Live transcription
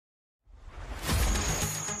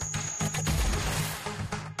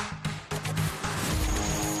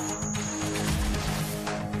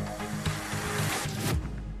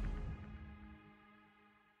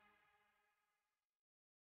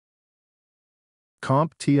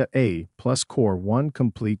CompTIA A plus Core 1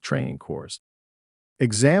 complete training course.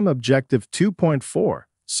 Exam Objective 2.4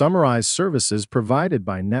 Summarize services provided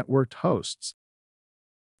by networked hosts.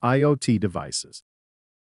 IoT devices.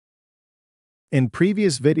 In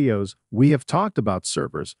previous videos, we have talked about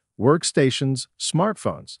servers, workstations,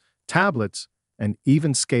 smartphones, tablets, and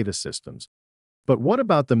even SCADA systems. But what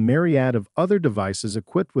about the myriad of other devices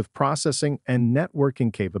equipped with processing and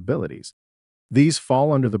networking capabilities? These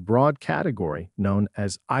fall under the broad category known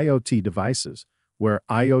as IoT devices, where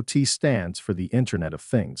IoT stands for the Internet of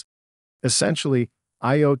Things. Essentially,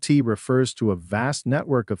 IoT refers to a vast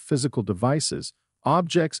network of physical devices,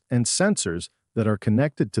 objects, and sensors that are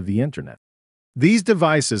connected to the Internet. These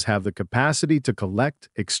devices have the capacity to collect,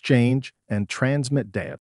 exchange, and transmit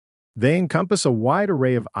data. They encompass a wide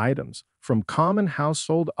array of items, from common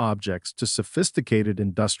household objects to sophisticated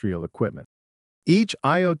industrial equipment. Each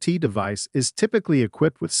IoT device is typically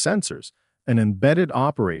equipped with sensors, an embedded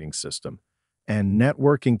operating system, and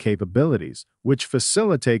networking capabilities, which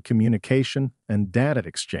facilitate communication and data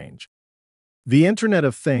exchange. The Internet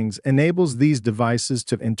of Things enables these devices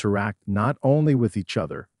to interact not only with each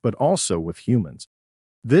other, but also with humans.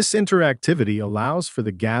 This interactivity allows for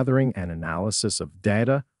the gathering and analysis of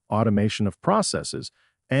data, automation of processes,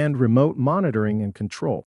 and remote monitoring and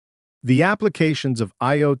control. The applications of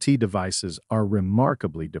IoT devices are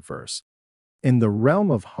remarkably diverse. In the realm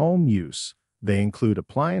of home use, they include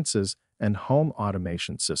appliances and home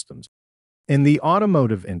automation systems. In the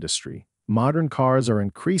automotive industry, modern cars are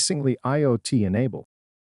increasingly IoT-enabled.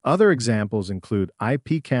 Other examples include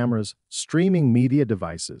IP cameras, streaming media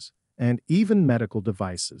devices, and even medical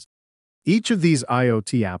devices. Each of these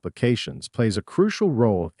IoT applications plays a crucial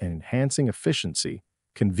role in enhancing efficiency,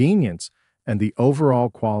 convenience, and the overall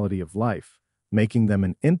quality of life, making them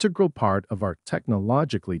an integral part of our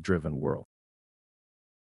technologically driven world.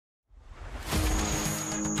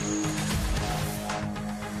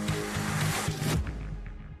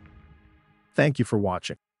 Thank you for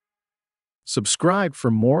watching. Subscribe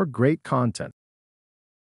for more great content.